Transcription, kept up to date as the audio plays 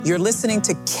You're listening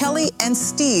to Kelly and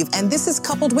Steve, and this is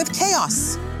Coupled with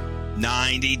Chaos.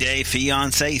 90 Day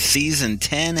Fiancé, Season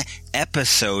 10,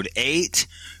 Episode 8.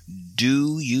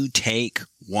 Do you take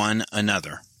one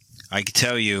another? I can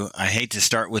tell you, I hate to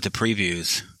start with the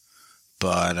previews,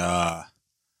 but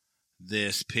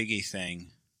this piggy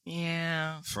thing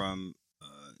from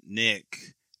Nick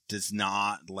does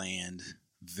not land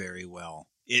very well.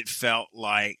 It felt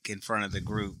like in front of the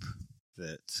group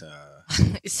that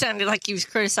it sounded like he was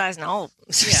criticizing all of them.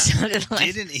 Yeah. It sounded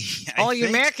like, didn't he? all you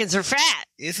Americans are fat.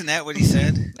 Isn't that what he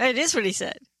said? It is what he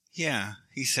said. Yeah,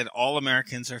 he said all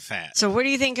Americans are fat. So what do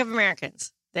you think of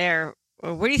Americans? What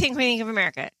do you think we think of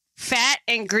America? Fat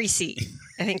and greasy,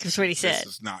 I think is what he said.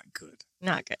 This is not good.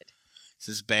 Not good. This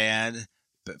is bad,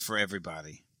 but for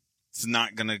everybody. It's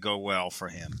not going to go well for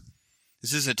him.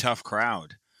 This is a tough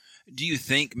crowd. Do you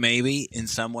think maybe in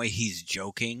some way he's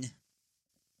joking?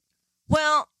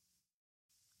 Well,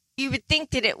 you would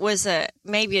think that it was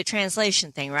maybe a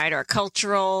translation thing, right? Or a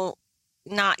cultural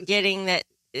not getting that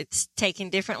it's taken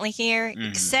differently here,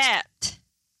 except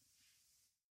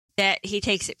that he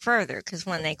takes it further. Because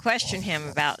when they question him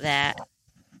about that,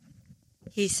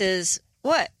 he says,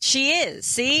 what? She is,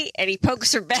 see? And he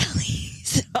pokes her belly.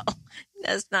 So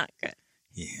that's not good.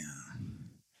 Yeah.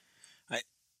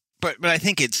 But I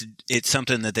think it's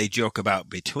something that they joke about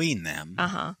between them.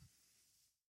 Uh-huh.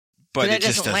 But it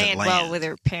just doesn't land well with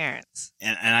her parents.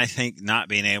 And I think not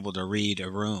being able to read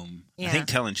a room, I think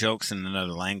telling jokes in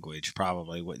another language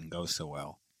probably wouldn't go so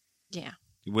well. Yeah.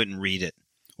 You wouldn't read it.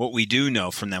 What we do know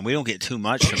from them, we don't get too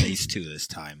much from these two this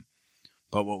time.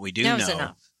 But what we do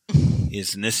know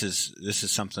is, and this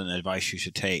is something advice you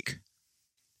should take,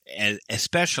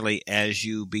 especially as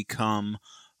you become,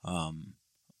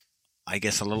 I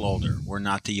guess, a little older. We're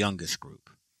not the youngest group.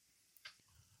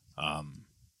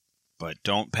 But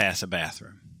don't pass a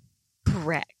bathroom.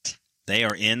 Correct. They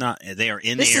are in the airport.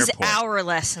 This is our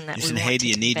lesson that we want to hey, do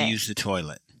you need to convey. use the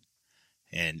toilet?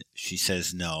 And she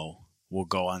says, no, we'll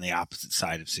go on the opposite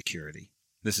side of security.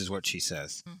 This is what she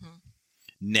says. Mm-hmm.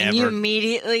 Never. And you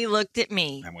immediately looked at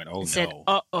me. I went, oh, no. Said,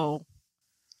 uh-oh.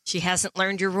 She hasn't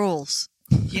learned your rules.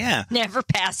 Yeah. Never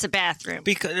pass a bathroom.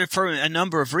 Because for a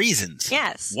number of reasons.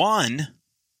 Yes. One,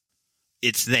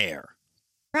 it's there.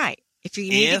 Right. If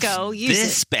you need to go, use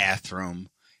this bathroom,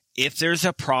 if there's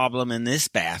a problem in this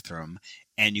bathroom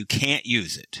and you can't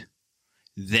use it,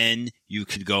 then you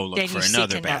could go look for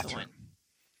another bathroom.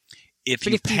 If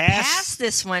you pass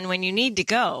this one when you need to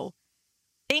go,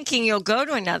 thinking you'll go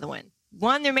to another one,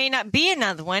 there may not be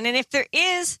another one. And if there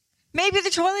is, maybe the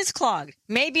toilet's clogged.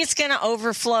 Maybe it's going to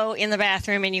overflow in the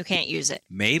bathroom and you can't use it.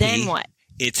 Maybe. Then what?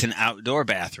 It's an outdoor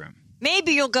bathroom.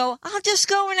 Maybe you'll go, I'll just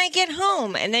go when I get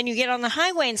home. And then you get on the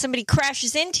highway and somebody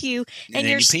crashes into you and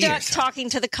you're stuck talking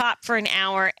to the cop for an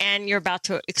hour and you're about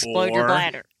to explode your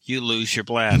bladder. You lose your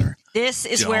bladder. This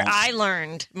is where I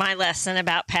learned my lesson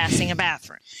about passing a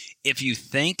bathroom. If you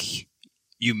think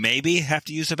you maybe have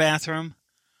to use a bathroom,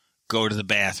 go to the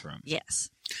bathroom.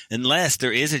 Yes. Unless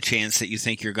there is a chance that you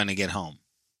think you're going to get home.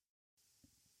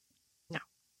 No.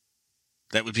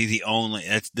 That would be the only.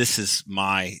 This is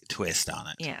my twist on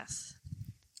it. Yes.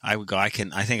 I would go. I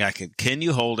think I could. Can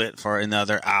you hold it for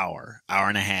another hour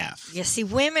and a half? Yeah. See,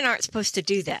 women aren't supposed to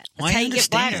do that. That's how you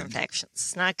get bladder infections.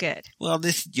 It's not good. Well,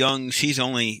 this she's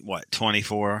only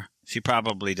 24. She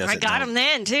probably doesn't. I got him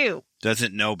then too.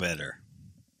 Doesn't know better.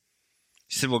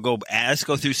 She said, let's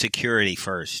go through security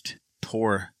first.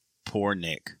 Poor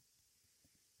Nick.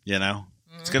 You know,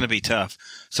 it's going to be tough.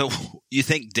 So you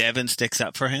think Devin sticks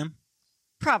up for him?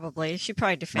 Probably. She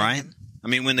probably defends him. I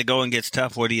mean, when the going gets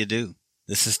tough, what do?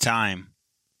 This is time.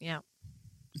 Yeah.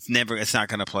 It's not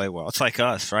going to play well. It's like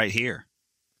us right here.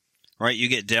 Right? You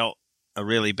get dealt a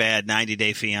really bad 90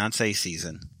 Day Fiancé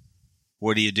season.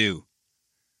 What do? You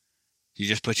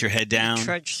just put your head down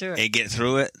trudge through it and get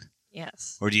through it?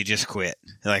 Yes. Or do you just quit?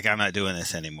 Like, I'm not doing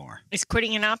this anymore. Is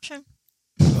quitting an option?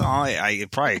 Well,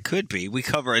 it probably could be. We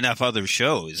cover enough other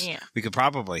shows. Yeah. We could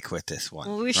probably quit this one.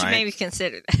 Well, we should maybe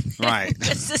consider that. Right.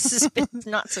 This has been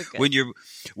not so good.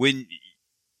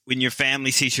 When your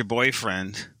family sees your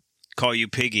boyfriend call you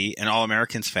piggy and all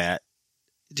Americans fat,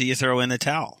 do you throw in the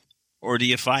towel or do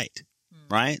you fight?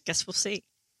 Right? Guess we'll see.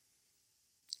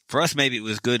 For us, maybe it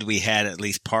was good we had at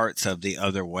least parts of the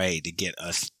other way to get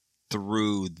us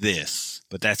through this,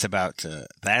 but that's about to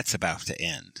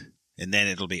end, and then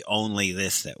it'll be only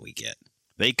this that we get.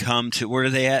 They come to where are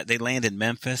they at? They land in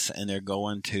Memphis and they're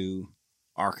going to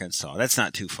Arkansas. That's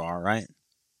not too far, right?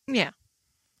 Yeah.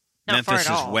 Not Memphis far at is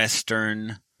all.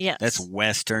 western. Yes. That's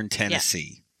western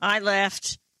Tennessee. Yeah. I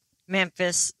left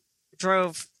Memphis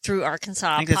drove through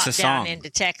Arkansas, think that's popped a down song. into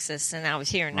Texas, and I was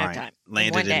here in no time.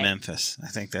 Landed One in day. Memphis. I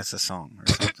think that's a song or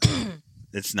something.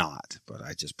 It's not, but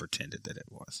I just pretended that it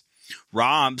was.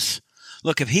 Rob's,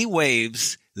 look, if he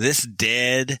waves this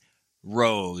dead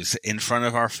rose in front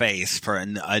of our face for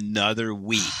another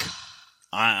week,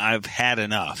 I've had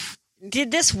enough.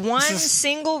 Did this one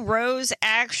single rose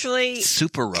actually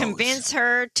super rose convince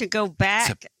her to go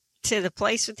back to the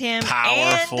place with him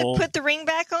powerful, and to put the ring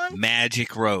back on?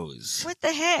 Magic rose. What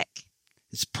the heck?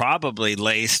 It's probably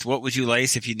laced. What would you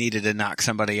lace if you needed to knock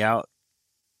somebody out?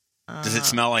 Does it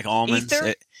smell like almonds?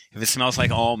 If it smells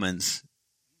like almonds,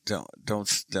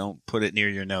 don't put it near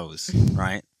your nose,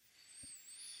 right?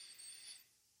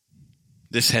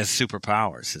 This has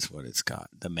superpowers, is what it's got.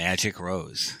 The magic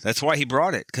rose. That's why he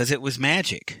brought it, because it was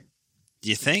magic. Do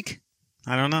you think?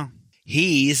 I don't know.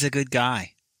 He's a good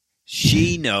guy.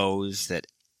 She knows that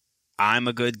I'm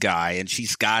a good guy, and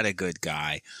she's got a good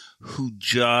guy who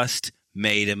just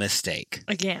made a mistake.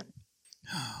 Again.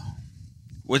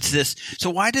 What's this? So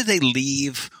why did they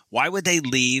leave? Why would they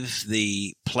leave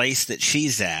the place that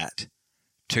she's at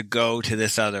to go to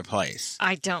this other place?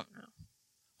 I don't know.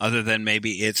 Other than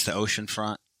maybe it's the ocean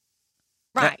front?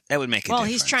 Right. That would make a difference. Well,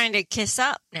 he's trying to kiss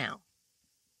up now.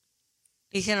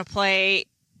 He's going to play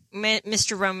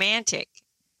Mr. Romantic,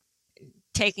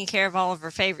 taking care of all of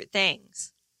her favorite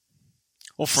things.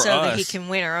 Well, for so us, that he can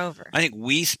win her over. I think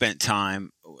we spent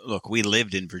time, look, we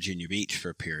lived in Virginia Beach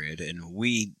for a period, and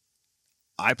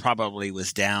I probably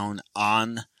was down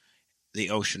on the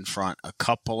ocean front a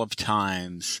couple of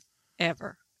times.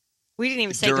 Ever. We didn't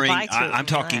even say goodbye to it. I'm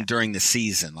talking during the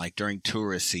season, like during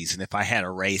tourist season. If I had a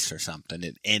race or something,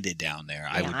 it ended down there.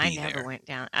 I would be there. I never went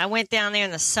down. I went down there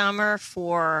in the summer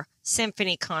for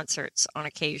symphony concerts on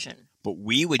occasion. But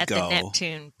we would go at the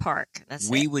Neptune Park.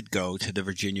 We would go to the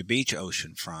Virginia Beach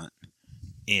oceanfront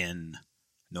in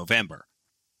November.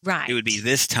 Right. It would be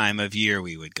this time of year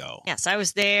we would go. Yes, I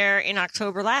was there in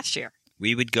October last year.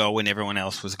 We would go when everyone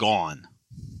else was gone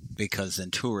because then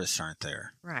tourists aren't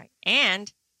there. Right.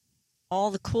 And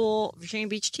all the cool Virginia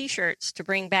Beach T-shirts to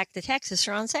bring back to Texas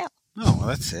are on sale. Oh, well,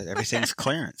 that's it. Everything's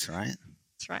clearance, right?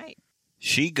 That's right.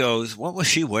 She goes, what was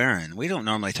she wearing? We don't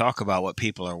normally talk about what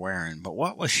people are wearing, but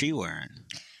what was she wearing?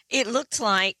 It looked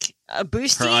like a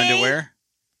bustier. Her underwear?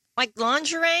 Like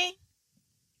lingerie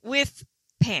with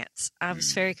pants. I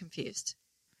was very confused.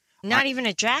 Not even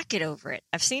a jacket over it.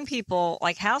 I've seen people,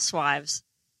 like housewives,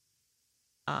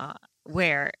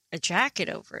 wear a jacket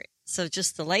over it. So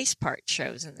just the lace part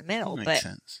shows in the middle. That makes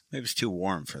sense. Maybe it's too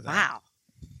warm for that. Wow.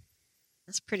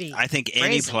 That's pretty I think brazen.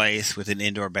 Any place with an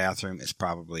indoor bathroom is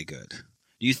probably good.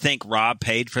 Do you think Rob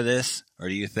paid for this, or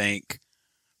do you think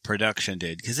production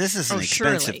did? Because this is an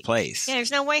expensive place. Yeah,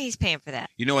 there's no way he's paying for that.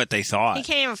 You know what they thought? He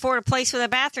can't even afford a place with a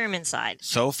bathroom inside.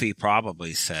 Sophie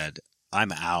probably said,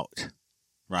 I'm out,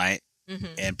 right?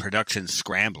 Mm-hmm. And production's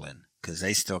scrambling because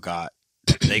they still got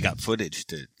footage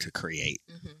to create.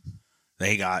 Mm-hmm.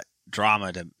 They got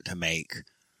drama to make.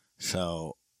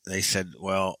 So they said,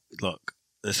 well, look,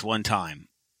 this one time,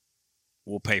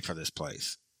 we'll pay for this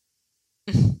place.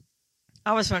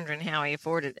 I was wondering how he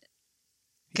afforded it.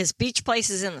 Because beach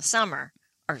places in the summer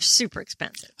are super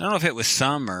expensive. I don't know if it was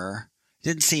summer. It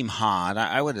didn't seem hot.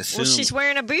 I would assume. Well, she's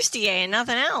wearing a bustier and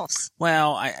nothing else.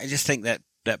 Well, I just think that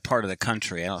part of the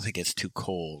country, I don't think it's too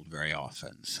cold very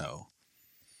often. So,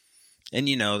 and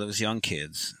those young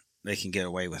kids, they can get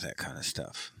away with that kind of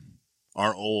stuff.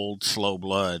 Our old slow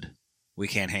blood, we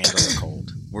can't handle the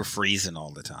cold. We're freezing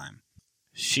all the time.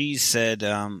 She said,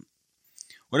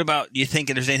 what about, do you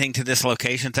think there's anything to this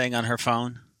location thing on her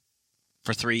phone?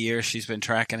 For 3 years, she's been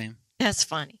tracking him. That's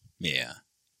funny. Yeah.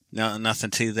 No, nothing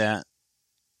to that.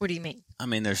 What do you mean? I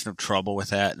mean, there's no trouble with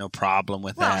that, no problem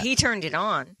with that. Well, he turned it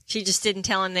on. She just didn't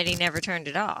tell him that he never turned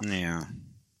it off. Yeah.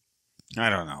 I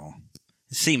don't know.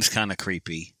 It seems kind of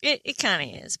creepy. It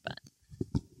kind of is, but.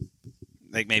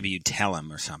 Like maybe you tell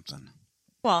him or something.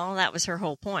 Well, that was her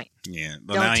whole point. Yeah.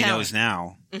 But now he knows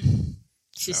now.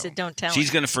 She said, don't tell him.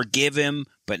 She's going to forgive him,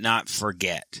 but not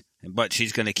forget. But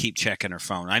she's going to keep checking her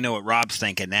phone. I know what Rob's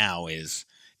thinking now is,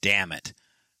 damn it,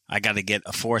 I got to get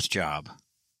a fourth job,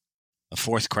 a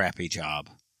fourth crappy job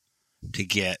to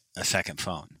get a second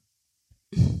phone.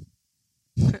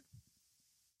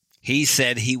 He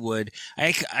said he would.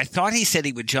 I thought he said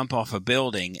he would jump off a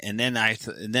building, and then I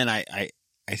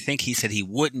think he said he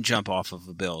wouldn't jump off of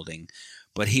a building,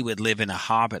 but he would live in a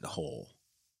hobbit hole.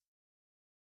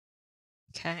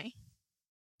 Okay.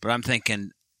 But I'm thinking,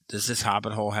 does this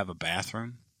hobbit hole have a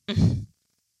bathroom?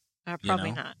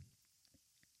 Probably not.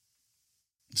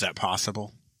 Is that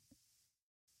possible?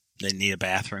 They need a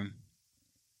bathroom?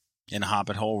 in a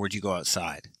hobbit hole, or would you go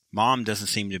outside? Mom doesn't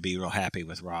seem to be real happy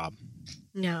with Rob.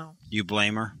 No. You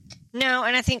blame her? No,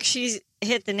 and I think she's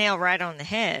hit the nail right on the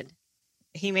head.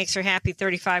 He makes her happy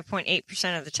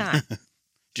 35.8% of the time.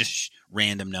 Just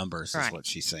random numbers is what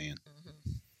she's saying.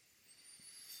 Mm-hmm.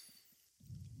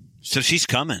 So she's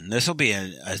coming. This will be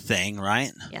a thing,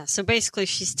 right? Yeah, so basically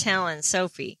she's telling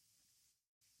Sophie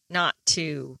not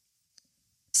to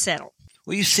settle.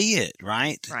 Well, you see it,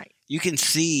 right? Right. You can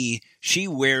see she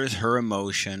wears her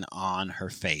emotion on her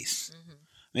face. Mm-hmm.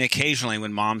 I mean, occasionally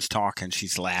when Mom's talking,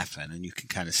 she's laughing, and you can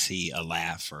kind of see a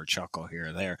laugh or a chuckle here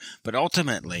or there. But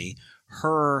ultimately,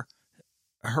 her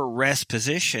rest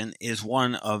position is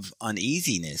one of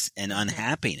uneasiness and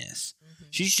unhappiness. Mm-hmm.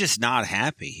 She's just not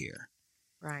happy here.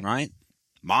 Right?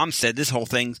 Mom said this whole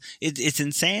thing, it's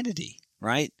insanity,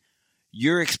 right?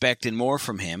 You're expecting more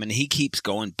from him, and he keeps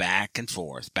going back and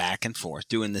forth,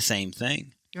 doing the same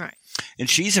thing. Right. And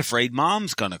she's afraid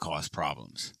Mom's going to cause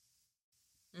problems.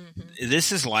 Mm-hmm.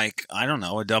 This is like, I don't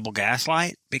know, a double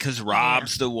gaslight, because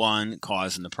Rob's the one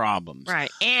causing the problems.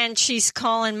 Right. And she's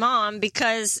calling Mom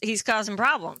because he's causing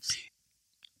problems.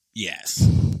 Yes.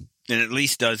 And at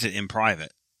least does it in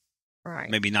private.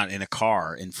 Right. Maybe not in a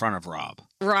car in front of Rob.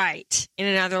 Right. In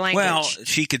another language. Well,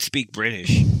 she could speak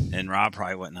British, and Rob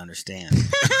probably wouldn't understand.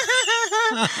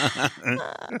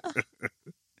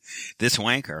 This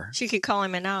wanker. She could call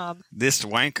him a knob. This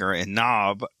wanker and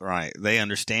knob, right, they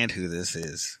understand who this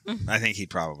is. Mm-hmm. I think he'd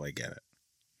probably get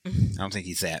it. Mm-hmm. I don't think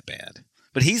he's that bad.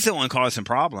 But he's the one causing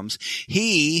problems.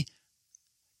 He,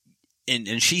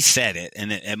 and she said it,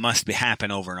 and it must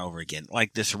happen over and over again.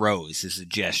 Like this rose is a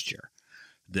gesture.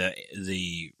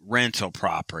 The rental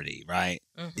property, right,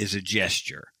 is a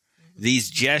gesture. Mm-hmm. These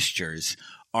gestures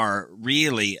are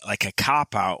really like a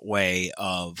cop-out way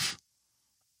of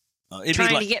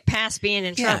trying to get past being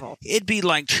in trouble. It'd be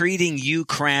like treating you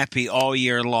crappy all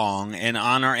year long, and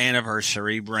on our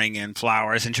anniversary bringing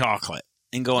flowers and chocolate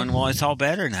and going, well, it's all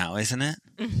better now, isn't it?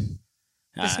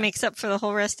 Mm-hmm. This makes up for the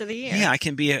whole rest of the year. Yeah, I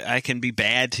can be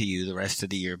bad to you the rest of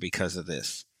the year because of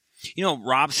this. You know,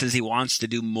 Rob says he wants to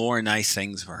do more nice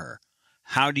things for her.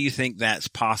 How do you think that's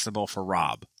possible for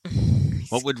Rob?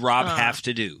 What would Rob have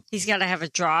to do? He's got to have a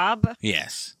job.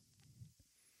 Yes.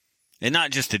 And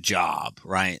not just a job,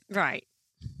 right? Right.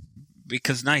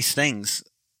 Because nice things,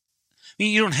 I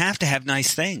mean, you don't have to have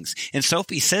nice things. And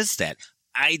Sophie says that.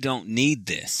 I don't need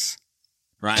this,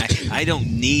 right? I don't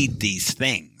need these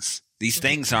things. These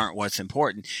things aren't what's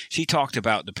important. She talked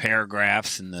about the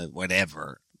paragraphs and the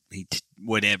whatever. He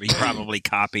probably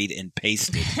copied and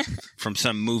pasted from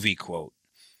some movie quote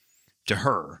to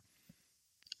her.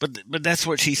 But that's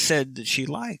what she said that she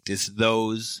liked, is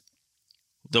those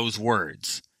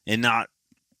words, and not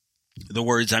the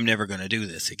words, I'm never going to do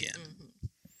this again. Mm-hmm.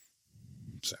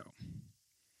 So,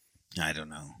 I don't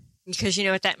know. Because you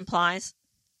know what that implies?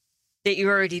 That you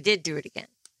already did do it again.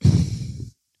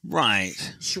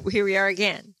 Right. Here we are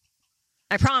again.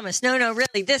 I promise. No,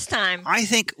 really, this time. I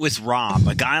think with Rob,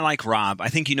 a guy like Rob, I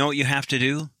think you know what you have to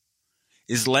do?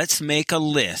 Is let's make a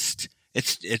list.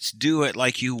 It's do it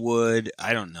like you would,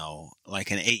 I don't know,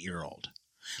 like an 8-year-old.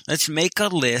 Let's make a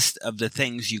list of the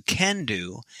things you can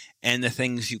do and the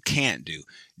things you can't do,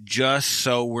 just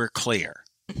so we're clear.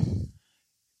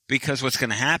 Because what's going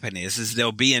to happen is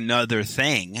there'll be another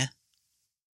thing.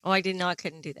 Oh, I didn't know I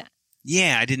couldn't do that.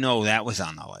 Yeah, I didn't know that was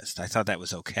on the list. I thought that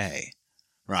was okay.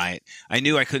 Right. I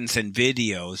knew I couldn't send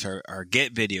videos or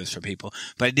get videos for people,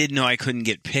 but I didn't know I couldn't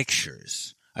get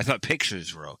pictures. I thought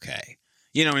pictures were okay.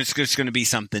 You know, it's just going to be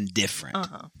something different.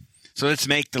 Uh-huh. So let's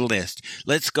make the list.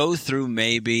 Let's go through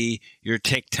maybe your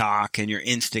TikTok and your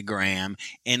Instagram,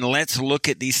 and let's look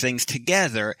at these things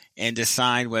together and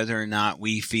decide whether or not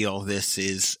we feel this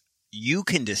is, you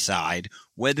can decide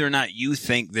whether or not you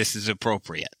think this is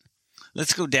appropriate.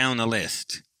 Let's go down the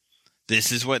list.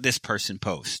 This is what this person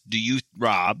posts.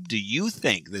 Rob, do you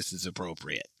think this is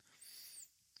appropriate?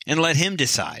 And let him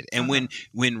decide. And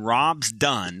when Rob's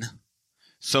done,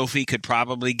 Sophie could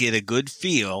probably get a good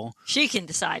feel. She can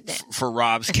decide then. For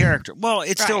Rob's character. Well,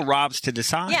 it's still Rob's to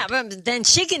decide. Yeah, but then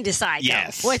she can decide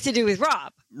what to do with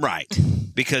Rob. Right.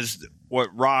 Because what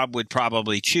Rob would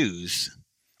probably choose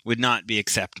would not be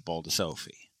acceptable to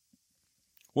Sophie.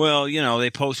 Well, you know, they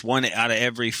post one out of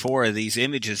every 4 of these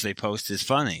images they post is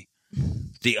funny.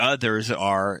 The others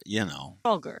are, you know,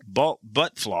 vulgar,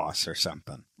 butt floss or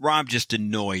something. Rob just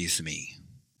annoys me,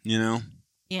 you know?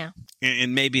 Yeah.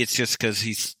 And maybe it's just because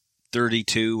he's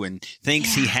 32 and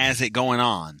thinks he has it going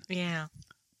on. Yeah.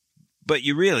 But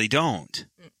you really don't.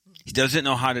 He doesn't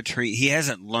know how to treat. He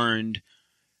hasn't learned.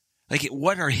 Like,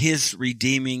 what are his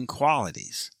redeeming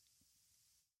qualities?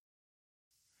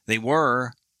 They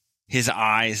were his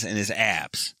eyes and his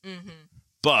abs. Mm-hmm.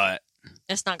 But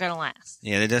it's not going to last.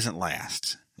 Yeah, it doesn't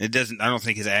last. It doesn't. I don't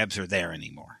think his abs are there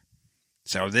anymore.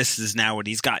 So this is now what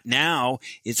he's got. Now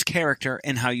it's character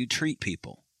and how you treat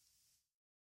people,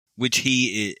 which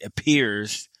he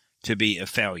appears to be a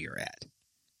failure at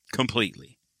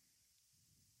completely.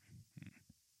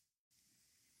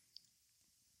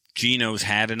 Gino's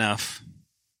had enough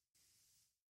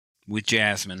with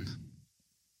Jasmine.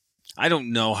 I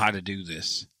don't know how to do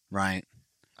this, right?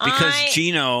 Because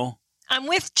Gino... I'm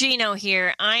with Gino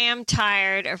here. I am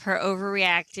tired of her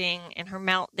overreacting and her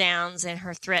meltdowns and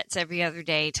her threats every other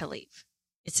day to leave.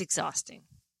 It's exhausting.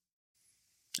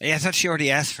 Yeah, I thought she already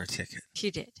asked for a ticket.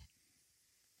 She did.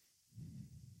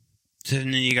 So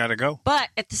then you got to go. But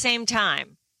at the same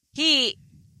time, he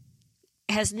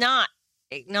has not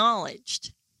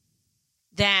acknowledged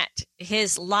that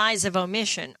his lies of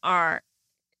omission are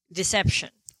deception.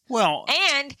 Well,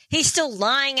 and he's still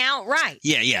lying outright.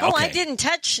 Yeah. Oh, okay. I didn't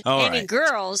touch any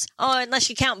girls. Oh, unless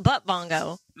you count butt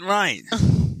bongo. Right.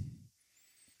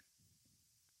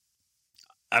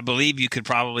 I believe you could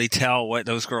probably tell what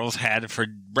those girls had for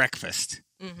breakfast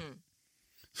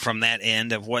from that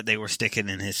end of what they were sticking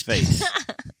in his face.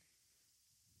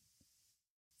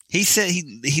 He said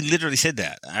he literally said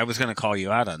that. I was going to call you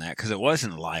out on that because it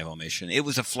wasn't a lie of omission. It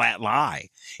was a flat lie.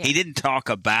 Yeah. He didn't talk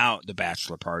about the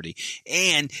bachelor party.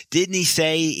 And didn't he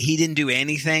say he didn't do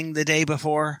anything the day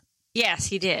before? Yes,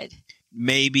 he did.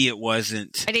 Maybe it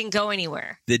wasn't. I didn't go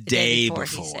anywhere. The day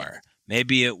before.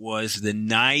 Maybe it was the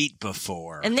night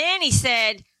before. And then he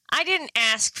said, I didn't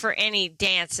ask for any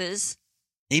dances.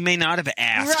 He may not have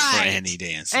asked for any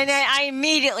dances. And I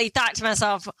immediately thought to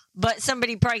myself, but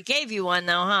somebody probably gave you one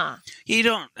though, huh?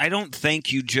 I don't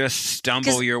think you just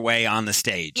stumble your way on the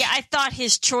stage. Yeah, I thought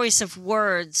his choice of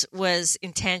words was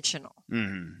intentional.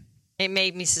 Mm-hmm. It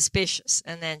made me suspicious.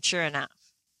 And then sure enough.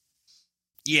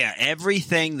 Yeah,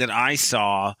 everything that I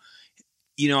saw,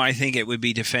 I think it would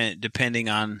be depending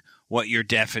on what your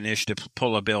definition, to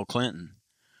pull a Bill Clinton,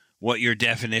 what your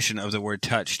definition of the word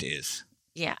touched is.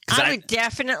 Yeah, I would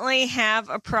definitely have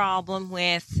a problem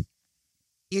with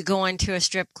you going to a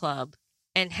strip club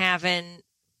and having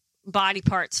body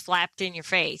parts flapped in your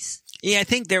face. Yeah, I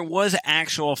think there was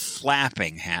actual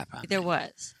flapping happen. There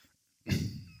was.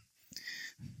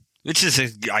 Which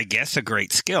is, I guess, a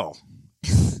great skill.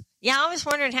 Yeah, I was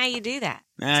wondering how you do that.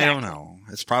 I don't know.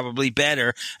 It's probably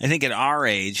better. I think at our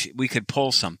age, we could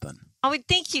pull something. I would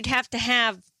think you'd have to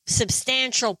have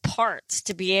substantial parts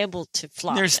to be able to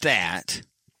fly. There's that.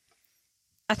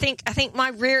 I think my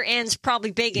rear end's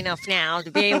probably big enough now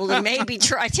to be able to maybe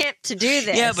attempt to do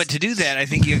this. Yeah, but to do that, I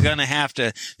think you're going to have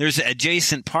to. There's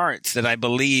adjacent parts that I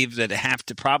believe that have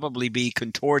to probably be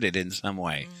contorted in some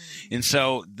way, and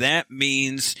so that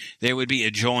means there would be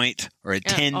a joint or a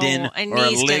tendon or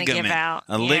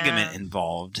a ligament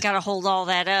involved. Got to hold all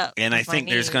that up, and I think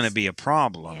there's going to be a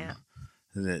problem.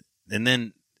 Yeah. And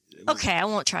then. Okay, I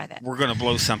won't try that. We're going to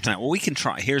blow something out. Well, we can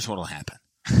try. Here's what will happen.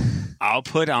 I'll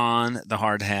put on the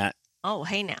hard hat. Oh,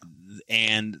 hey now.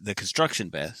 And the construction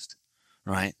vest,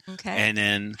 right? Okay. And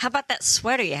then... How about that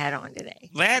sweater you had on today?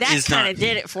 That kind of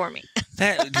did it for me.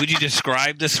 Would you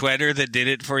describe the sweater that did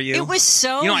it for you? It was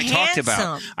so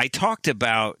handsome. I talked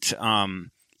about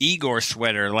Igor's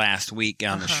sweater last week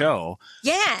on the show.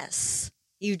 Yes,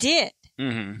 you did.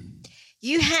 Mm-hmm.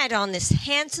 You had on this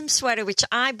handsome sweater, which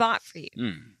I bought for you.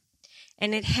 Mm.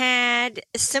 And it had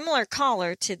a similar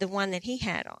collar to the one that he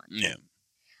had on. Yeah.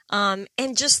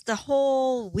 And just the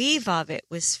whole weave of it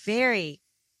was very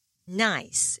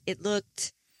nice. It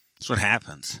looked... That's what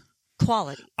happens.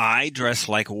 Quality. I dress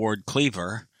like Ward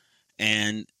Cleaver,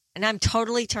 and I'm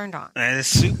totally turned on. That is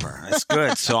super. That's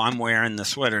good. So I'm wearing the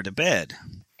sweater to bed.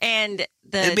 And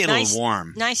it'd be a little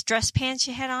warm. Nice dress pants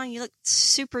you had on. You look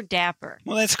super dapper.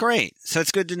 Well, that's great. So it's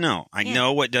good to know. I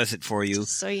know what does it for you.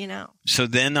 Just so you know. So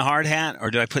then the hard hat, or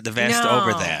do I put the vest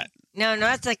over that? No,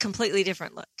 that's a completely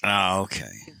different look. Oh, okay.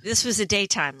 This was a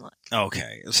daytime look.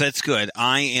 Okay. So that's good.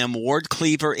 I am Ward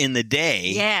Cleaver in the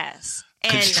day. Yes.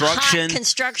 And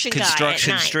construction guy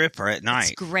at stripper at night.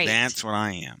 That's great. That's what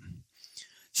I am.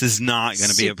 This is not going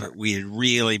to be we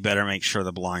really better make sure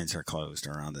the blinds are closed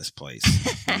around this place.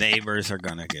 Neighbors are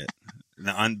going to get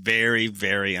very,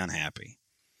 very unhappy.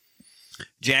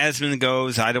 Jasmine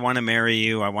goes, I don't want to marry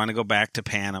you. I want to go back to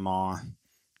Panama.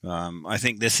 I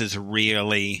think this is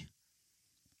really,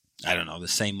 I don't know, the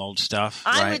same old stuff.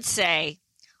 I would say,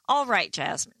 all right,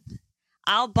 Jasmine,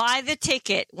 I'll buy the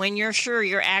ticket when you're sure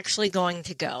you're actually going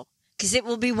to go. Because it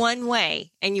will be one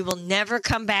way, and you will never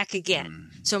come back again.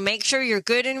 So make sure you're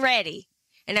good and ready,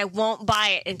 and I won't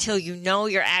buy it until you know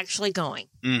you're actually going.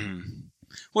 Mm-hmm.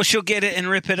 Well, she'll get it and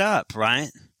rip it up, right?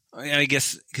 I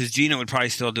guess because Gino would probably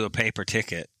still do a paper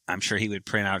ticket. I'm sure he would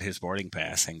print out his boarding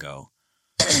pass and go.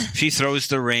 She throws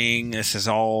the ring. This is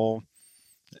all,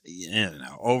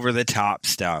 over the top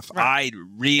stuff. Right. I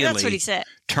really That's what he said.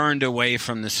 Turned away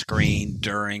from the screen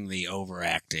during the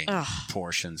overacting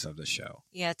portions of the show.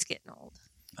 Yeah, it's getting old.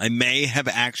 I may have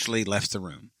actually left the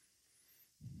room.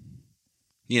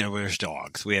 There's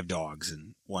dogs. We have dogs,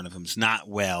 and one of them's not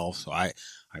well, so I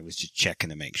was just checking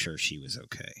to make sure she was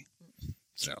okay.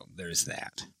 So there's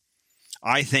that.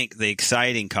 I think the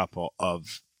exciting couple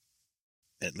of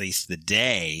at least the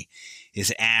day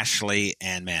is Ashley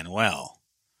and Manuel.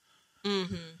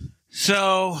 Mm-hmm.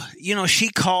 So, she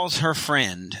calls her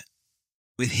friend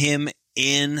with him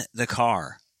in the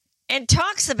car. And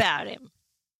talks about him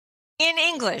in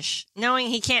English, knowing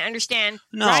he can't understand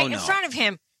in front of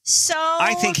him. So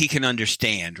I think he can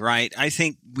understand, right? I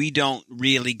think we don't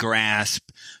really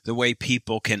grasp the way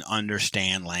people can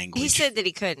understand language. He said that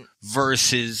he couldn't.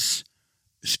 Versus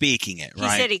speaking it,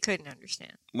 right? He said he couldn't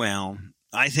understand. Well,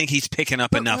 I think he's picking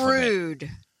up enough of it.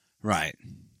 Rude. Right.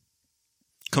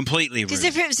 Completely rude. Because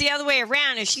if it was the other way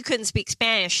around, if she couldn't speak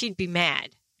Spanish, she'd be mad.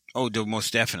 Oh,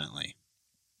 most definitely.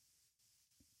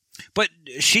 But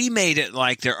she made it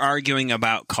like they're arguing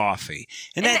about coffee.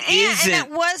 And that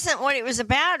wasn't what it was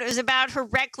about. It was about her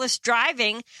reckless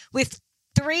driving with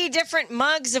 3 different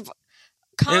mugs of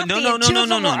coffee. No, two of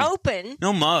them were open.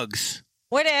 No mugs.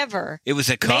 Whatever. It was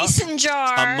a cup, mason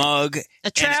jar, a mug,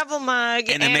 a travel mug,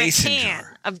 and a mason can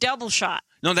jar of double shot.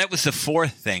 No, that was the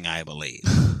 4th thing, I believe.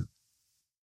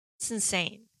 It's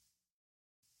insane.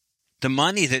 The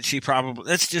money that she probably,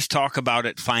 let's just talk about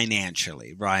it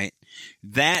financially, right?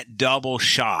 That double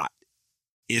shot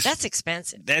that's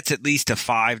expensive. That's at least a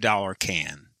 $5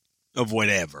 can of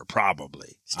whatever,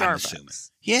 probably. Starbucks. I'm assuming.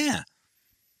 Yeah.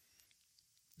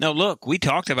 No, look, we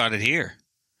talked about it here.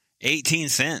 18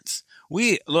 cents.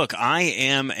 I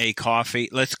am a coffee.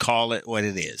 Let's call it what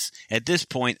it is. At this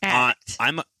point, I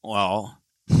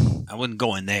wouldn't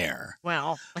go in there.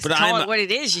 Well, let's call it what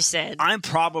it is, you said. I'm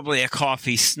probably a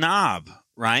coffee snob,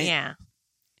 right? Yeah.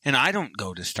 And I don't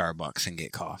go to Starbucks and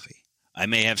get coffee. I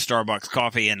may have Starbucks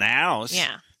coffee in the house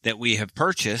that we have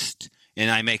purchased, and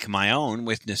I make my own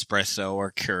with Nespresso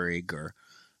or Keurig or,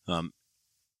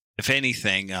 if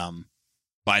anything,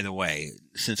 by the way,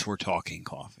 since we're talking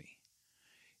coffee,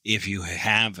 if you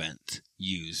haven't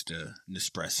used a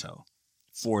Nespresso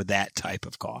for that type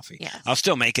of coffee, I'll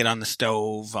still make it on the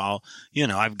stove.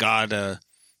 I've got a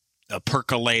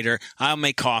percolator. I'll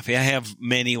make coffee. I have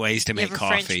many ways to make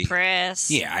coffee. French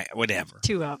press. Yeah, whatever.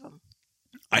 2 of them.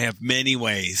 I have many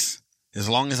ways. As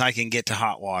long as I can get to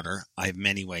hot water, I have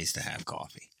many ways to have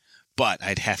coffee. But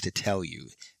I'd have to tell you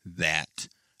that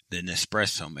the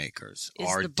Nespresso makers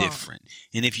are different.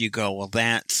 And if you go, well,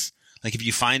 that's like if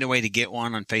you find a way to get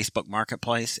one on Facebook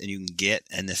Marketplace and you can get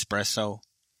an Nespresso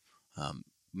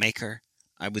maker,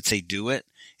 I would say do it.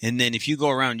 And then if you go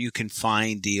around, you can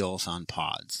find deals on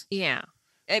pods. Yeah.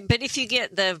 But if you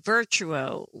get the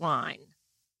Virtuo line,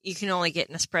 you can only get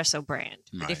an Nespresso brand.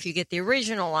 But if you get the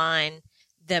original line,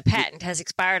 the patent has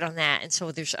expired on that, and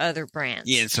so there's other brands.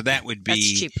 Yeah, so that would be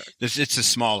that's cheaper. It's a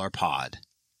smaller pod.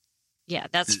 Yeah,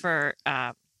 that's for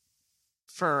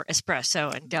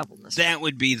espresso and double Nespresso. That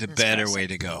would be the better way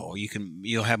to go.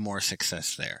 You'll have more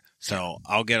success there. So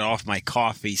I'll get off my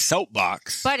coffee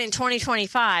soapbox. But in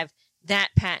 2025, that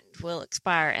patent will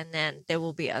expire, and then there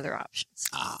will be other options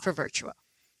for Virtuo.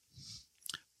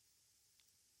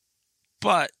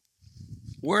 But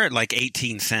we're at like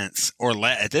 18 cents or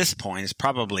at this point. It's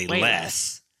probably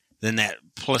less than that,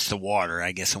 plus the water,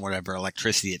 I guess, and whatever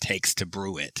electricity it takes to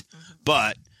brew it. Mm-hmm.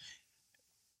 But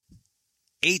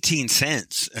 18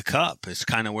 cents a cup is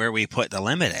kind of where we put the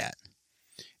limit at.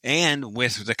 And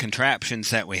with the contraptions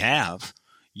that we have,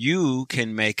 you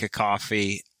can make a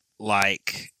coffee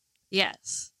like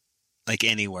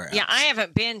anywhere else. Yeah, I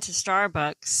haven't been to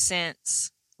Starbucks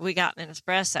since we got an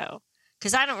espresso.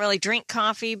 Because I don't really drink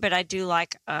coffee, but I do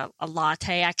like a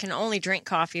latte. I can only drink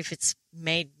coffee if it's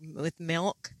made with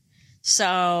milk.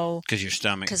 So because your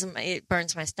stomach, because it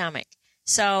burns my stomach.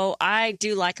 So I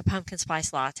do like a pumpkin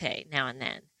spice latte now and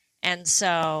then. And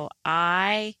so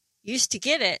I used to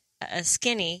get a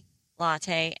skinny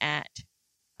latte at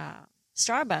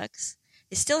Starbucks.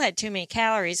 It still had too many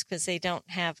calories because they don't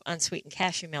have unsweetened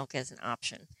cashew milk as an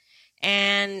option.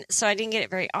 And so I didn't get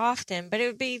it very often, but it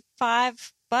would be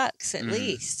 $5 at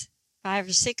least, $5 or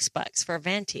 $6 for a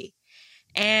venti.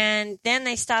 And then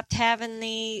they stopped having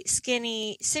the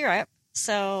skinny syrup.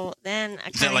 So then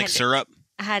I kind of syrup?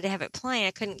 I had to have it plain.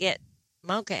 I couldn't get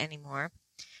mocha anymore.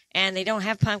 And they don't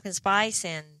have pumpkin spice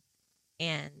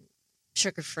in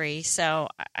sugar-free. So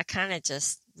I kind of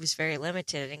just was very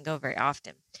limited. I didn't go very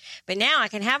often. But now I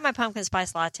can have my pumpkin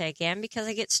spice latte again because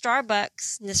I get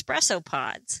Starbucks Nespresso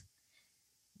pods.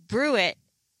 Brew it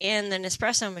in the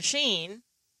Nespresso machine,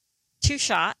 2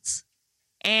 shots,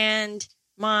 and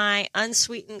my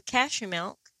unsweetened cashew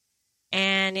milk,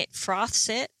 and it froths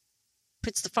it,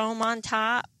 puts the foam on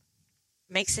top,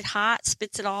 makes it hot,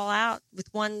 spits it all out with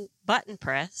one button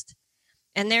pressed,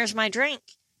 and there's my drink.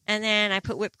 And then I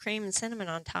put whipped cream and cinnamon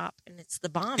on top, and it's the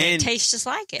bomb. And it tastes just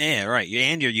like it. Yeah, right.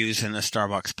 And you're using a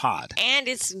Starbucks pod. And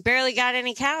it's barely got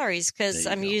any calories because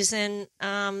I'm using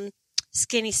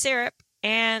skinny syrup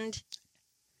and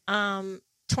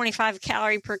 25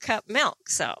 calorie per cup milk.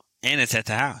 So. And it's at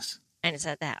the house. And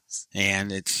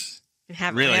it's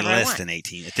really less than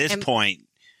 18. At this point,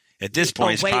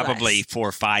 it's probably less. 4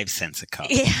 or 5 cents a cup.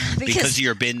 Yeah, because of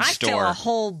your bin store. I fill a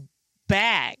whole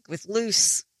bag with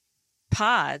loose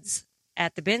pods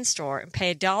at the bin store and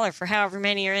pay $1 for however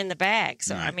many are in the bag.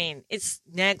 So, right. I mean, it's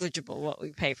negligible what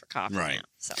we pay for coffee now.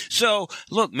 So,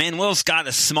 look, Manuel's got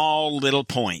a small little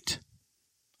point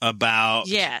about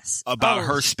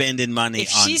her spending money on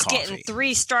coffee. If she's getting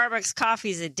 3 Starbucks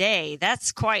coffees a day,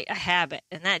 that's quite a habit,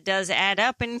 and that does add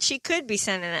up, and she could be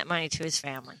sending that money to his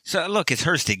family. So, look, it's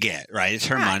hers to get, right? It's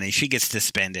her money. She gets to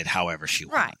spend it however she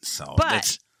wants. Right. So,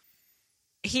 but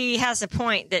he has a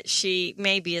point that she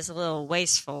maybe is a little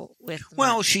wasteful with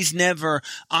money. Well,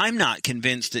 I'm not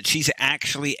convinced that she's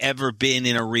actually ever been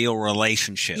in a real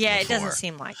relationship before. It doesn't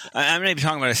seem like it. I'm maybe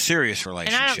talking about a serious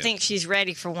relationship. And I don't think she's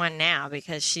ready for one now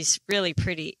because she's really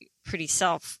pretty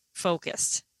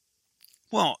self-focused.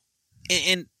 Well,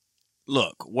 and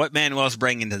look, what Manuel's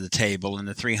bringing to the table and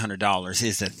the $300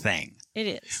 is a thing.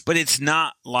 It is. But it's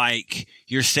not like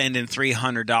you're sending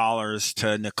 $300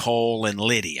 to Nicole and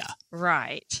Lydia.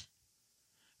 Right.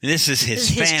 This is his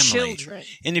family. His children.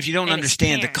 And if you don't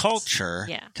understand the culture,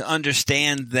 to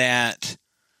understand that,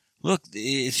 look,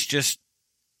 it's just,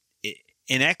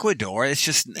 in Ecuador, it's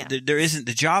just, there isn't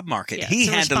the job market. Yeah, he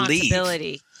had to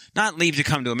leave. Not leave to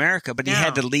come to America, but he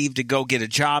had to leave to go get a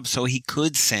job so he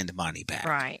could send money back.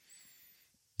 Right.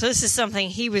 So this is something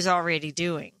he was already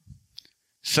doing.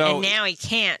 So, and now he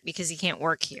can't because he can't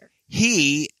work here.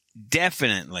 He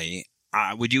definitely,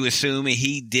 would you assume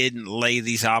he didn't lay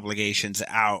these obligations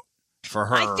out for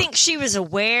her? I think she was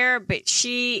aware, but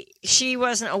she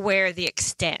wasn't aware of the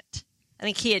extent. I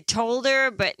think he had told her,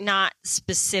 but not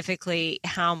specifically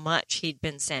how much he'd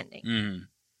been sending. Mm.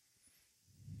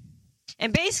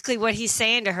 And basically what he's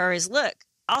saying to her is, look,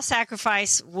 I'll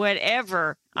sacrifice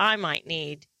whatever I might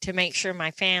need to make sure my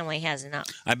family has enough.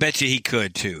 I bet you he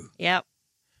could, too. Yep.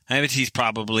 I bet he's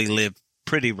probably lived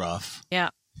pretty rough.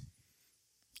 Yeah.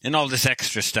 And all this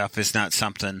extra stuff is not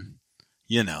something,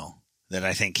 that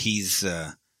I think he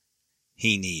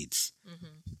needs.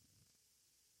 Mm-hmm.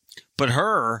 But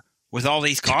her, with all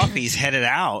these coffees headed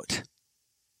out.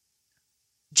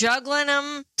 Juggling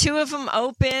them, 2 of them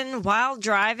open while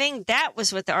driving. That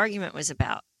was what the argument was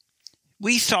about.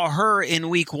 We saw her in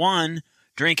week 1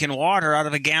 drinking water out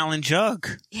of a gallon jug.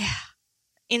 Yeah.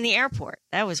 In the airport.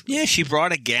 That was weird. Yeah, she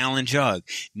brought a gallon jug.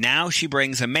 Now she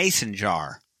brings a mason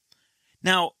jar.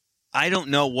 Now, I don't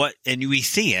know what, and we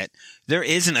see it, there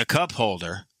isn't a cup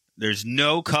holder. There's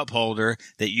no cup holder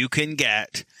that you can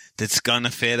get that's going to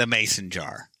fit a mason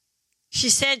jar. She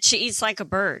said she eats like a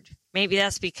bird. Maybe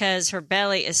that's because her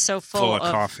belly is so full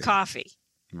of coffee.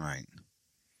 Right.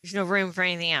 There's no room for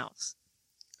anything else.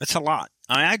 That's a lot.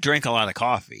 I drink a lot of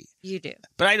coffee. You do.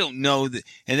 But I don't know that,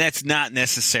 and that's not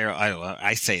necessarily,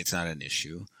 I say it's not an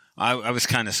issue. I was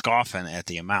kind of scoffing at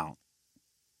the amount.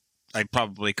 I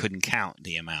probably couldn't count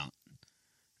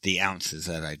the ounces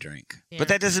that I drink. Yeah. But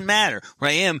that doesn't matter. What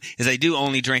I am is I do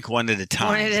only drink one at a time.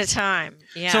 One at a time.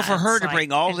 Yeah. So for her to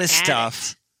bring all this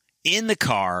stuff in the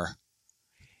car,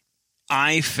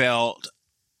 I felt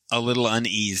a little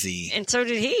uneasy. And so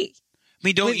did he. I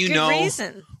mean, don't you know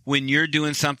reason. When you're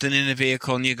doing something in a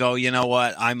vehicle and you go, you know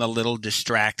what, I'm a little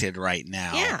distracted right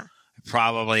now. Yeah. I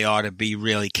probably ought to be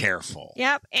really careful.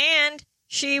 Yep. And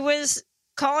she was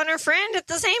calling her friend at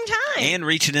the same time. And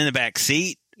reaching in the back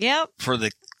seat. Yep. For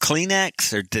the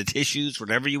Kleenex or the tissues,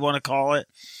 whatever you want to call it.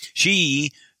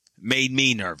 She made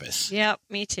me nervous. Yep,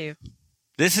 me too.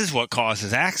 This is what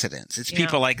causes accidents. It's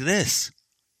people like this.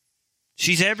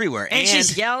 She's everywhere. And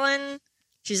she's yelling.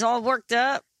 She's all worked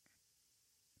up.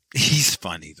 He's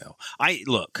funny, though. I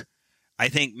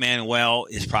think Manuel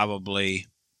is probably...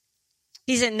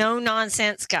 He's a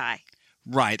no-nonsense guy.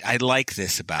 Right. I like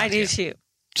this about him. I do, too.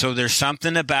 So there's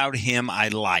something about him I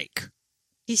like.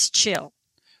 He's chill.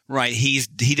 Right. He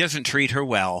doesn't treat her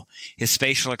well. His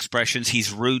facial expressions,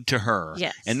 he's rude to her.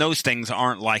 Yes. And those things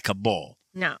aren't likable.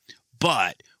 No.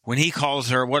 But when he calls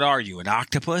her, what are you, an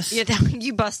octopus? Yeah,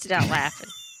 you busted out laughing.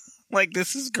 Like,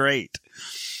 this is great.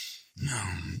 She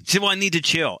said, well, I need to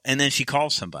chill. And then she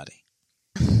calls somebody.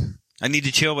 I need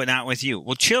to chill, but not with you.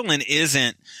 Well, chilling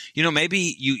isn't,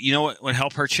 maybe you know what would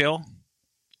help her chill?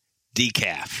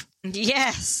 Decaf.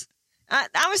 Yes.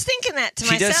 I was thinking that to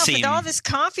She does myself. seem- With all this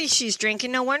coffee she's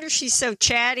drinking, no wonder she's so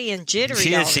chatty and jittery.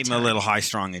 She all does the seem a time. little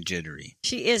high-strung and jittery.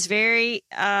 She is very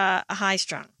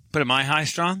high-strung. But am I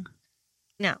high-strung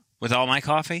No. with all my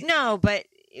coffee? No, but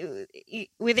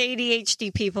with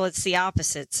ADHD people, it's the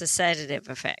opposite. It's a sedative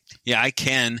effect. Yeah, I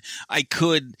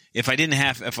could, if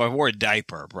I wore a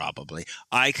diaper, probably,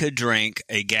 I could drink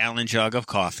a gallon jug of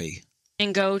coffee.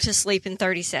 And go to sleep in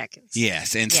 30 seconds.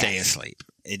 Yes, and stay asleep.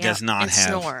 It does not and have...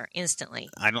 snore instantly.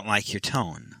 I don't like your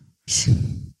tone.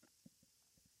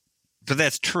 But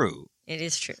that's true. It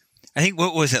is true. I think,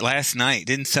 what was it, last night?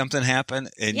 Didn't something happen?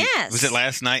 And Yes. Was it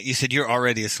last night? You said you're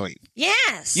already asleep.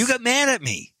 Yes. You got mad at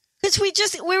me. Because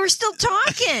we were still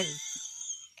talking.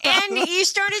 And you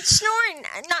started snoring.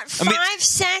 Not 5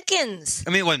 seconds. I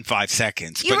mean, it wasn't 5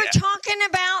 seconds. You were talking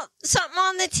about something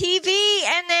on the TV,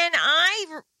 and then I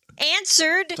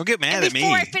answered. Don't get mad at me.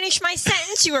 Before I finished my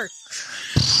sentence, you were.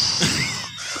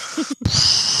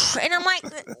 And I'm like,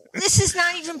 this is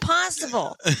not even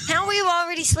possible. How are you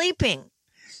already sleeping?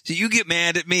 So you get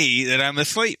mad at me that I'm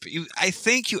asleep. I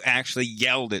think you actually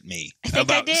yelled at me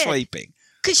about sleeping.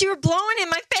 Because you were blowing in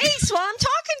my face while I'm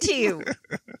talking to you.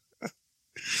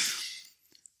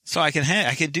 So I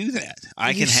can do that.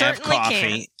 I can have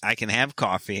coffee. I can have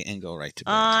coffee and go right to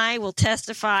bed. I will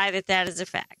testify that is a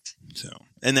fact. So,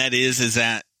 and that's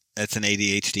an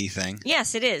ADHD thing.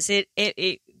 Yes, it is.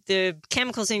 The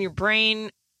chemicals in your brain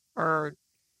are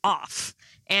off.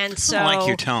 And so, I don't like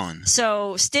your tone.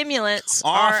 So stimulants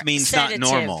off are means sedative,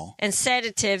 not normal, and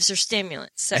sedatives are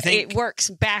stimulants. So I think it works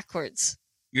backwards.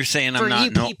 You're saying for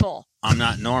I'm not people. I'm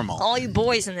not normal. All you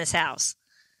boys in this house.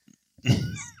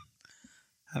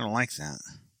 I don't like that.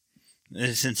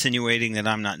 It's insinuating that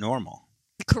I'm not normal.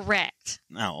 Correct.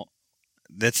 No,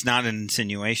 that's not an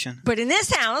insinuation. But in this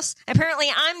house, apparently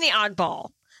I'm the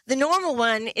oddball. The normal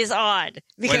one is odd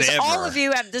because all of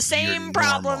you have the same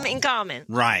problem in common.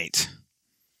 Right.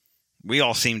 We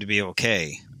all seem to be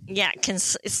okay. Yeah, can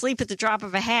sleep at the drop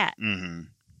of a hat. Mm-hmm.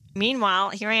 Meanwhile,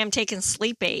 here I am taking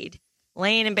sleep aid,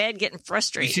 laying in bed, getting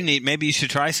frustrated. Maybe you should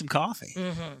try some coffee.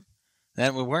 Mm-hmm.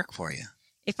 That would work for you.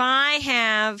 If I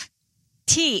have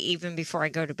tea even before I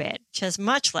go to bed, which has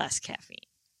much less caffeine,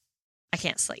 I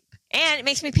can't sleep. And it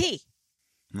makes me pee.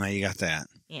 Well, you got that.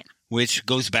 Yeah. Which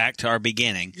goes back to our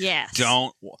beginning. Yes.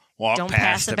 Don't walk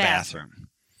past the bathroom.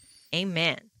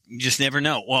 Amen. You just never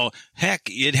know. Well, heck,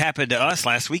 it happened to us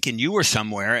last week, and you were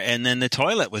somewhere, and then the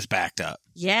toilet was backed up.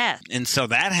 Yeah. And so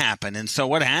that happened. And so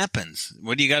what happens?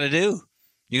 What do you got to do?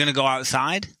 You're going to go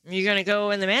outside? You're going to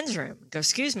go in the men's room. Go,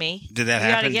 excuse me. Did that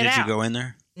happen? Did you go in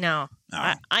there? No.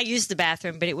 Oh. I used the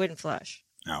bathroom, but it wouldn't flush.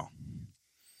 No.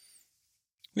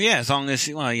 Well, yeah, as long as,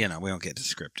 we don't get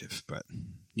descriptive, but,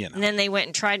 And then they went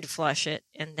and tried to flush it,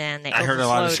 and then they I heard a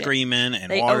lot of screaming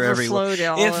and water everywhere.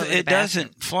 If it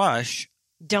doesn't flush,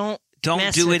 don't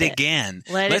do it again.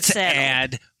 Let's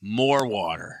add more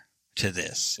water to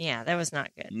this. Yeah, that was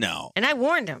not good. No. And I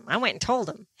warned him. I went and told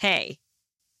him, hey,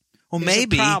 well,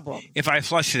 maybe if I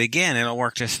flush it again, it'll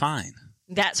work just fine.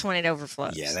 That's when it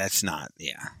overflows. Yeah, that's not,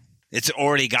 It's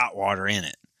already got water in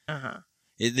it. Uh-huh.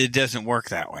 It doesn't work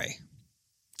that way.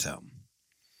 So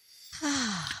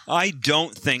I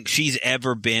don't think she's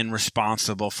ever been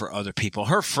responsible for other people.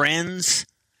 Her friends,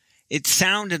 it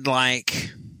sounded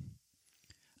like,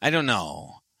 I don't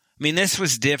know. I mean, this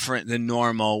was different than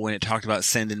normal when it talked about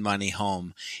sending money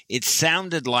home. It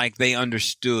sounded like they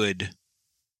understood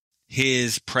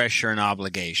his pressure and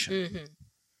obligation. Mm-hmm.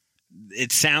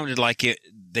 It sounded like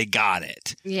they got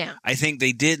it. Yeah. I think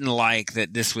they didn't like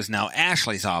that this was now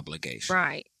Ashley's obligation.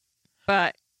 Right.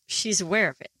 But she's aware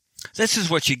of it. This is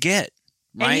what you get,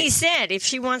 right? And he said, if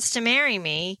she wants to marry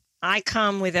me, I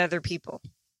come with other people.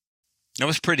 That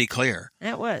was pretty clear.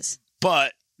 That was.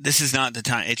 But this is not the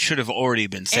time. It should have already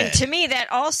been said. And to me,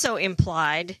 that also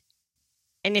implied,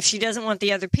 and if she doesn't want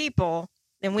the other people,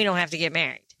 then we don't have to get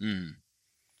married. Mm.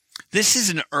 This is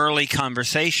an early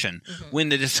conversation. Mm-hmm. When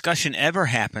the discussion ever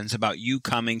happens about you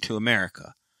coming to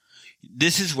America,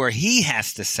 this is where he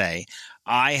has to say,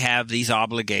 I have these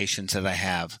obligations that I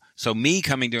have. So me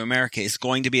coming to America is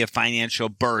going to be a financial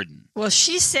burden. Well,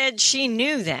 she said she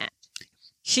knew that.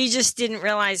 She just didn't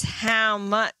realize how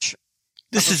much.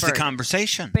 This is the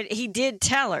conversation. But he did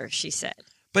tell her, she said.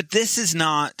 But this is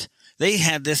not, they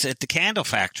had this at the candle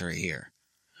factory here.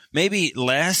 Maybe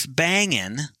less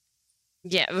banging.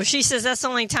 Yeah, well, she says that's the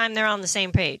only time they're on the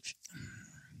same page.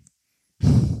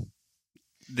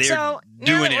 they're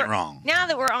doing it wrong. Now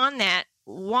that we're on that,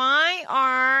 why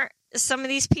are some of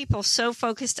these people so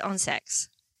focused on sex?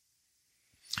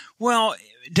 Well,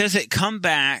 does it come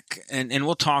back, and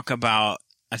we'll talk about,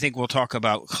 I think we'll talk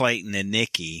about Clayton and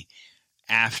Nikki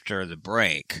after the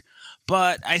break.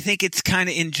 But I think it's kind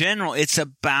of, in general, it's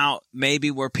about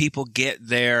maybe where people get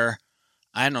their,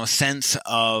 I don't know, sense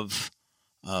of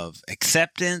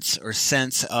acceptance or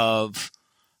sense of,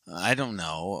 I don't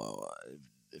know,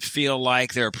 feel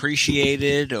like they're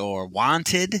appreciated or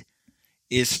wanted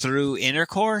is through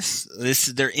intercourse.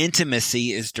 Their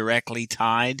intimacy is directly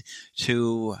tied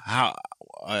to how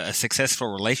a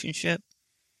successful relationship.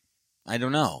 I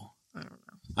don't know.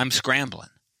 I'm scrambling.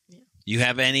 Yeah. You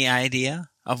have any idea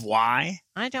of why?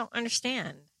 I don't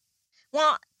understand.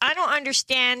 Well, I don't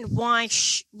understand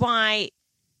why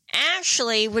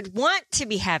Ashley would want to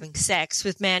be having sex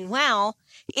with Manuel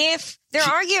if they're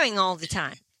arguing all the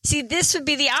time. See, this would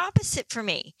be the opposite for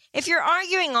me. If you're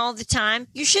arguing all the time,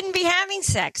 you shouldn't be having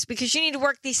sex because you need to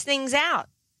work these things out.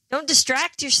 Don't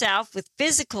distract yourself with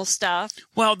physical stuff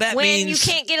when you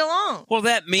can't get along. Well,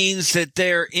 that means that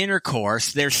their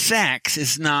intercourse, their sex,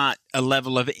 is not a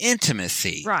level of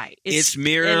intimacy. Right. It's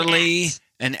merely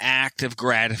an act of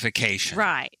gratification.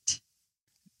 Right.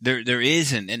 There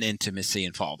isn't an intimacy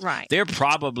involved. Right. They're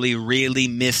probably really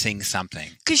missing something.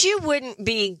 Because you wouldn't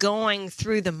be going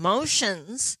through the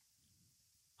motions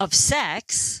of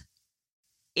sex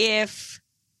if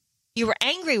you were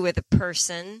angry with a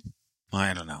person.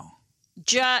 I don't know.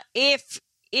 If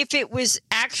it was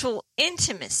actual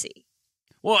intimacy.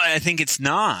 Well, I think it's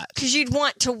not. Because you'd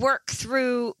want to work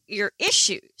through your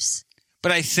issues.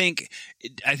 But I think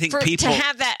people to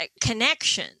have that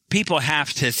connection. People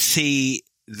have to see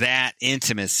that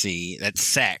intimacy, that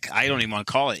sex. I don't even want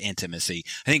to call it intimacy.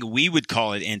 I think we would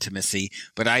call it intimacy,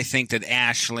 but I think that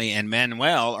Ashley and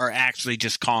Manuel are actually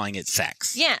just calling it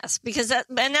sex. Yes, because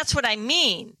that's what I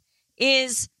mean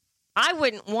is I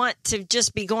wouldn't want to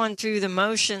just be going through the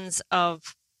motions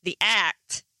of the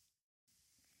act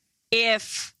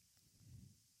if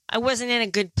I wasn't in a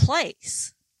good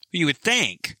place. You would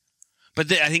think.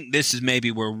 But I think this is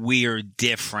maybe where we're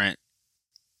different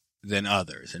than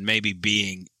others, and maybe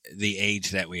being the age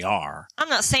that we are. I'm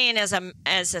not saying as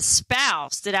a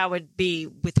spouse that I would be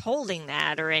withholding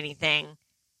that or anything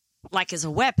like as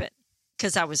a weapon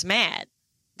because I was mad.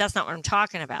 That's not what I'm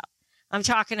talking about. I'm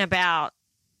talking about,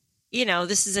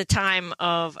 this is a time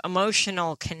of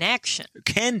emotional connection. It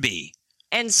can be.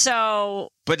 And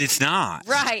so. But it's not.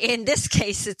 Right. In this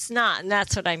case, it's not. And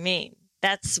that's what I mean.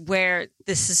 That's where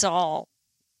this is all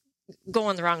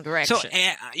going the wrong direction. So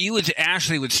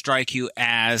Ashley would strike you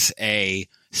as a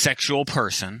sexual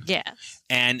person. Yes.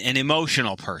 And an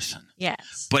emotional person.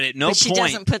 Yes. But at no point. She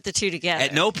doesn't put the two together.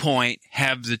 At no point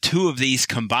have the two of these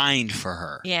combined for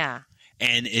her. Yeah.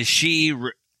 And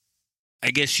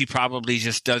I guess she probably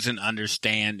just doesn't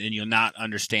understand, and you'll not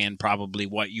understand probably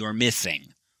what you're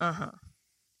missing. Uh-huh.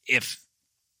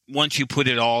 Once you put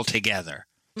it all together.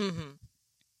 Mm-hmm.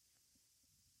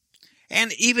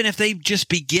 And even if they just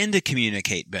begin to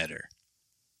communicate better,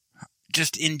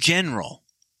 just in general,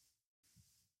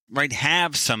 right?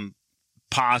 Have some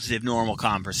positive, normal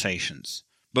conversations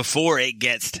before it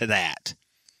gets to that.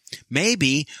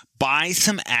 Maybe buy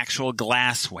some actual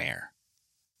glassware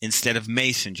instead of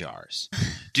mason jars.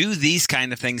 Do these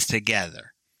kind of things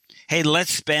together. Hey,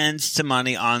 let's spend some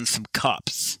money on some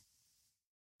cups.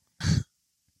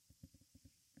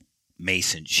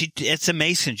 It's a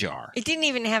mason jar. It didn't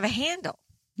even have a handle.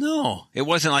 No, it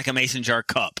wasn't like a mason jar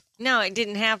cup. No, it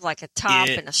didn't have like a top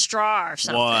and a straw or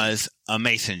something. It was a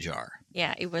mason jar.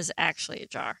 Yeah, it was actually a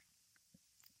jar.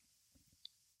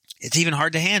 It's even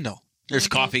hard to handle. There's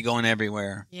coffee going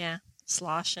everywhere. Yeah,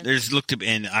 sloshing.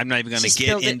 And I'm not even going to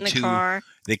get into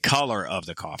the color of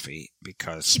the coffee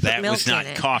because that was not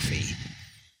coffee.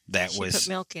 She put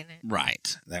milk in it.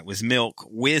 Right. That was milk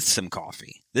with some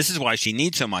coffee. This is why she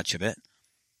needs so much of it.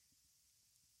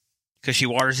 Because she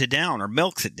waters it down or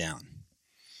milks it down.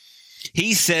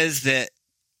 He says that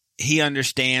he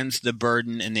understands the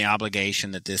burden and the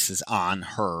obligation that this is on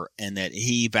her and that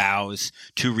he vows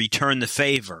to return the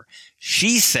favor.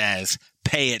 She says,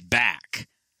 pay it back.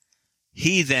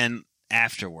 He then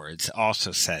afterwards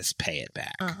also says, pay it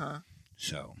back. Uh-huh.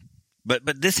 So,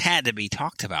 but this had to be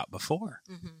talked about before.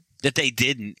 Mm-hmm. That they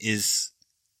didn't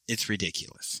it's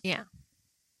ridiculous. Yeah.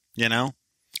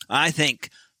 I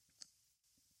think,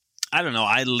 I don't know,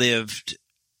 I lived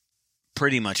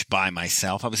pretty much by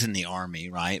myself. I was in the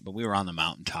Army, right? But we were on the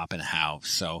mountaintop in a house.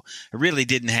 So I really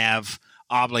didn't have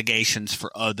obligations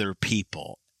for other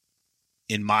people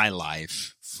in my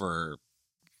life for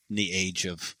the age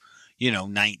of,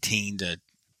 19 to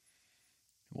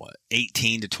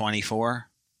 18 to 24,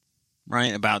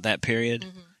 right? About that period.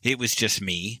 Mm-hmm. It was just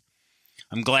me.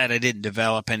 I'm glad I didn't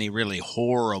develop any really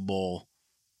horrible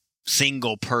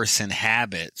single person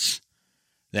habits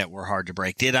that were hard to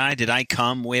break. Did I? Did I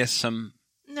come with some?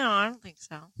 No, I don't think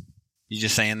so. You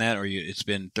just saying that, or it's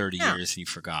been 30 years and you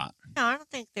forgot? No, I don't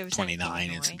think there was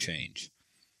 29 and some change.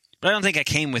 But I don't think I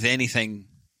came with anything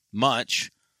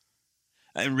much.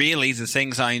 And really, the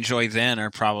things I enjoyed then are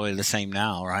probably the same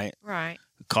now, right? Right.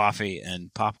 Coffee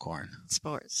and popcorn.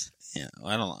 Sports. Yeah,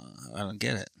 I don't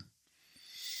get it.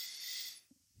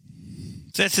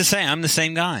 So that's to say, I'm the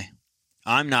same guy.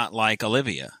 I'm not like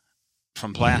Olivia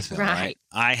from Plathville, right?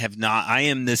 I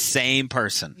am the same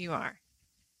person. You are.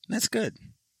 That's good.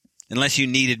 Unless you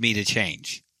needed me to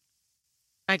change.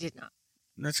 I did not.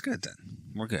 That's good then.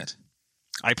 We're good.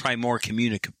 I'm probably more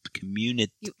communicative.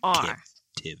 You are.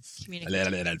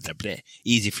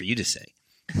 Easy for you to say.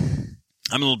 I'm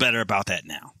a little better about that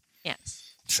now.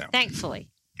 Yes. So thankfully.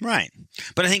 Right.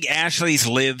 But I think Ashley's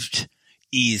lived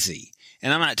easy.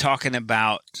 And I'm not talking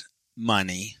about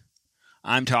money.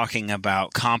 I'm talking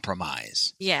about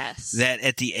compromise. Yes. That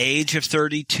at the age of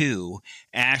 32,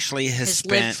 Ashley has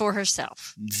spent lived for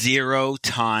herself. 0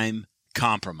 time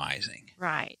compromising.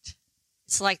 Right.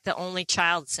 It's like the only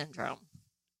child syndrome.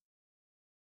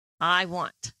 I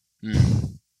want.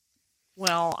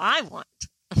 Well, I want.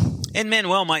 And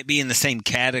Manuel might be in the same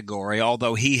category,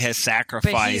 although he has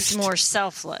sacrificed. But he's more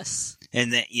selfless.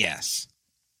 And that, yes.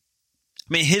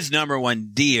 I mean, his number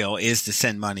one deal is to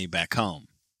send money back home.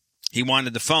 He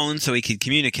wanted the phone so he could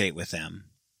communicate with them.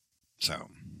 So,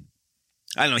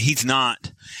 I don't know. He's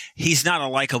not a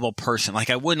likable person. Like,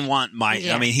 I wouldn't want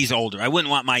I mean, he's older. I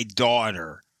wouldn't want my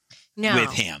daughter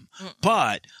with him. Mm-mm.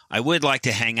 But I would like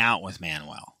to hang out with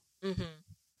Manuel. Mm-hmm.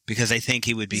 Because I think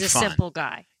he would be fun. He's a simple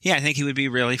guy. Yeah, I think he would be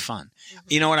really fun. Mm-hmm.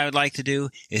 You know what I would like to do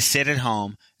is sit at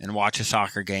home and watch a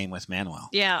soccer game with Manuel.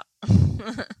 Yeah.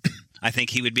 I think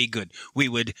he would be good. We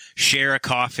would share a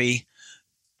coffee,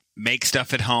 make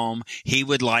stuff at home. He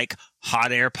would like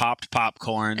hot air popped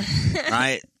popcorn,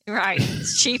 right? Right.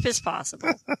 As cheap as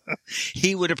possible.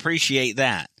 He would appreciate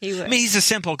that. He would. I mean, he's a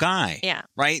simple guy. Yeah.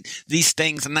 Right? These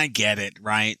things, and I get it,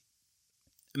 right?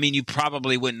 I mean, you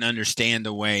probably wouldn't understand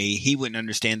he wouldn't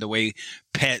understand the way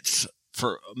pets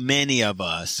for many of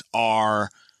us are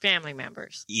family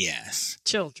members. Yes.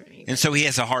 Children. Even. And so he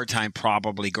has a hard time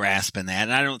probably grasping that.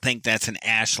 And I don't think that's an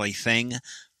Ashley thing.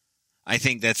 I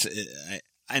think that's,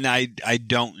 and I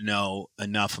don't know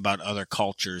enough about other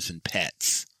cultures and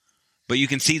pets. But you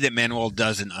can see that Manuel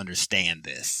doesn't understand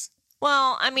this.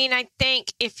 Well, I mean, I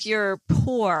think if you're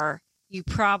poor, you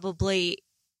probably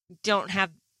don't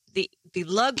have the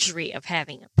luxury of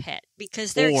having a pet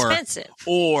because they're expensive.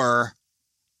 Or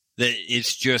that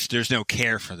it's just there's no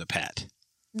care for the pet.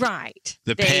 Right.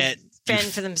 The pet fend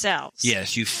for themselves.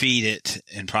 Yes, you feed it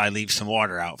and probably leave some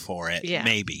water out for it. Yeah.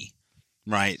 Maybe.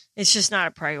 Right. It's just not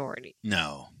a priority.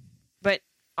 No. But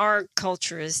our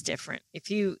culture is different.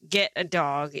 If you get a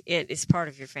dog, it is part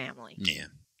of your family. Yeah.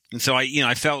 And so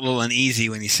I felt a little uneasy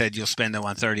when he said you'll spend the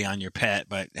 $130 on your pet,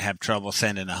 but have trouble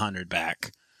sending $100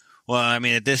 back. Well, I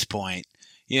mean, at this point,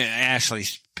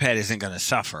 Ashley's pet isn't going to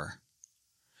suffer.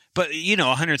 But,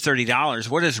 $130,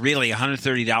 what does really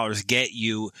 $130 get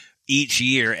you each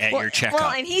year at your checkup?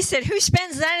 Well, and he said, who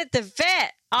spends that at the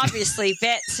vet? Obviously,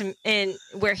 vets in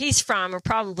where he's from are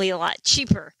probably a lot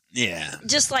cheaper. Yeah.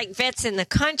 Just like vets in the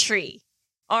country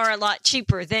are a lot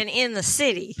cheaper than in the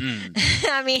city.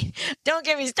 I mean, don't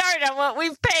get me started on what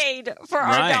we've paid for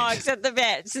our dogs at the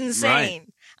vet. It's insane. Right.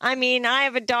 I mean, I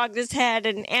have a dog that's had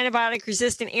an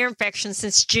antibiotic-resistant ear infection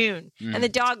since June, and the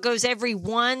dog goes every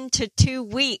 1 to 2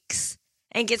 weeks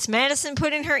and gets medicine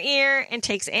put in her ear and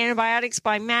takes antibiotics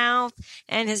by mouth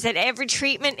and has had every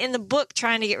treatment in the book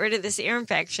trying to get rid of this ear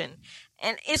infection.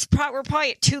 And we're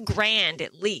probably at $2,000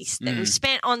 at least that we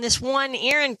spent on this one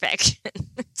ear infection.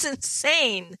 It's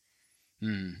insane.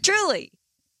 Truly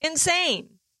insane.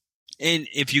 And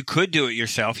if you could do it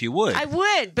yourself, you would. I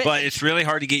would. But it's really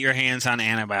hard to get your hands on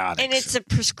antibiotics. And it's a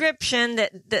prescription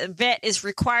that the vet is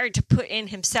required to put in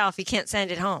himself. He can't send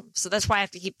it home. So that's why I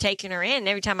have to keep taking her in.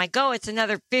 Every time I go, it's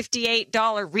another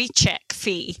 $58 recheck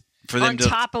fee for them on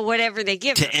top of whatever they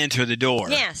give to her. Enter the door.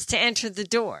 Yes, to enter the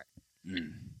door.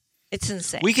 It's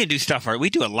insane. We can do stuff. We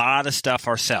do a lot of stuff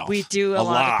ourselves. We do a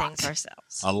lot of things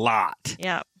ourselves. A lot.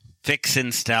 Yeah.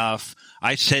 Fixing stuff.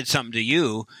 I said something to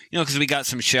you, because we got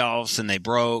some shelves and they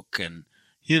broke, and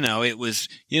it was,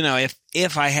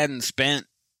 if I hadn't spent,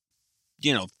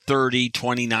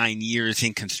 29 years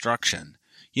in construction,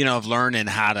 of learning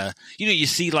how to, you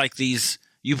see like these,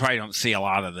 you probably don't see a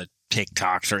lot of the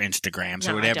TikToks or Instagrams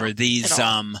or whatever, these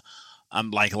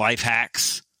like life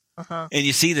hacks. Uh-huh. And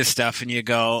you see this stuff and you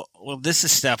go, well, this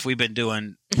is stuff we've been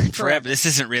doing forever. This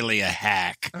isn't really a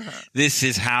hack. Uh-huh. This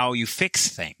is how you fix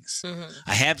things. Mm-hmm.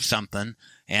 I have something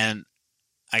and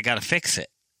I got to fix it.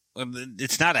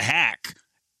 It's not a hack.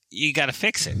 You got to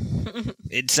fix it.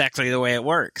 Exactly the way it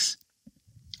works.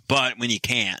 But when you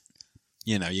can't,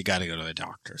 you got to go to a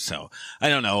doctor. So I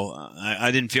don't know.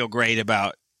 I didn't feel great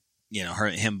about,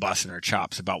 him busting her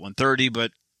chops about 1:30,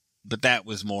 but that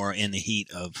was more in the heat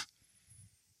of.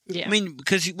 Yeah. I mean,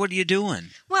 because what are you doing?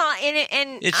 Well, and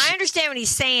I understand what he's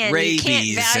saying. You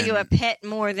can't value a pet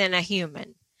more than a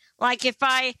human. Like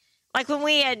when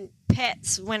we had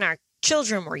pets when our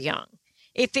children were young,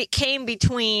 if it came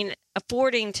between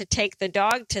affording to take the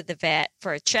dog to the vet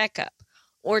for a checkup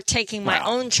or taking my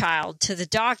own child to the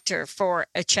doctor for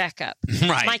a checkup,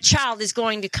 my child is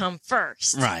going to come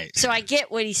first. Right. So I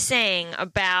get what he's saying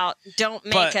about don't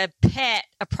make a pet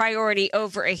a priority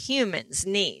over a human's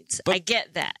needs. I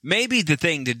get that. Bmaybe the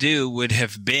thing to do would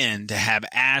have been to have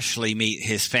Ashley meet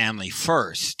his family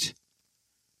first.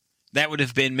 That would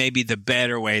have been maybe the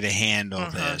better way to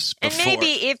handle this. And maybe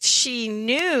if she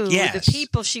knew the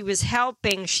people she was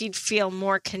helping, she'd feel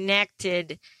more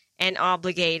connected and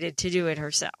obligated to do it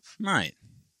herself. Right.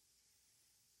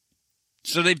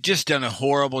 So they've just done a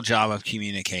horrible job of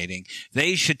communicating.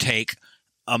 They should take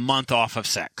a month off of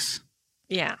sex.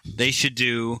 Yeah. They should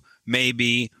do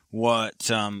maybe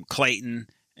what Clayton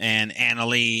and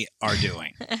Annalee are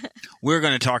doing. We're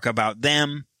going to talk about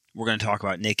them. We're going to talk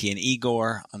about Nikki and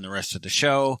Igor on the rest of the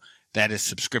show. That is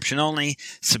subscription only.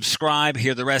 Subscribe,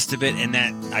 hear the rest of it, and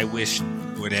that, I wish,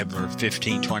 whatever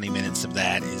 15, 20 minutes of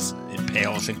that it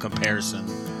pales in comparison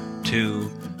to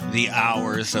the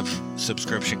hours of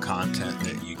subscription content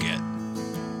that you get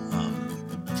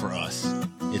for us.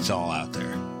 It's all out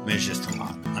there. I mean, it's just a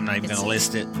lot. I'm not even going to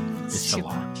list it. It's a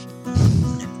lot.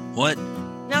 What?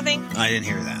 Nothing. I didn't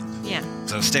hear that. Yeah.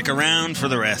 So stick around for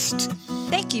the rest.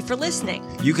 Thank you for listening.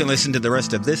 You can listen to the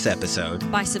rest of this episode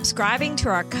by subscribing to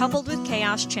our Coupled with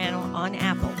Chaos channel on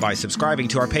Apple, by subscribing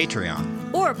to our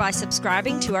Patreon, or by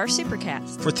subscribing to our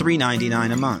Supercast for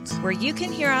 $3.99 a month, where you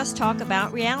can hear us talk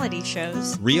about reality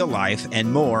shows, real life,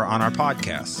 and more on our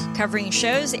podcasts, covering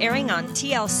shows airing on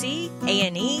TLC,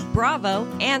 A&E, Bravo,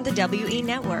 and the WE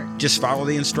Network. Just follow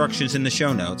the instructions in the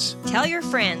show notes. Tell your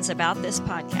friends about this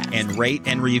podcast. And rate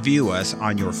and review us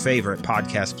on your favorite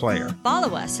podcast player.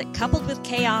 Follow us at Coupled with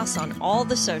Chaos on all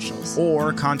the socials.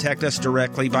 Or contact us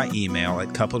directly by email at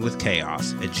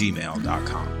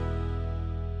coupledwithchaos@gmail.com.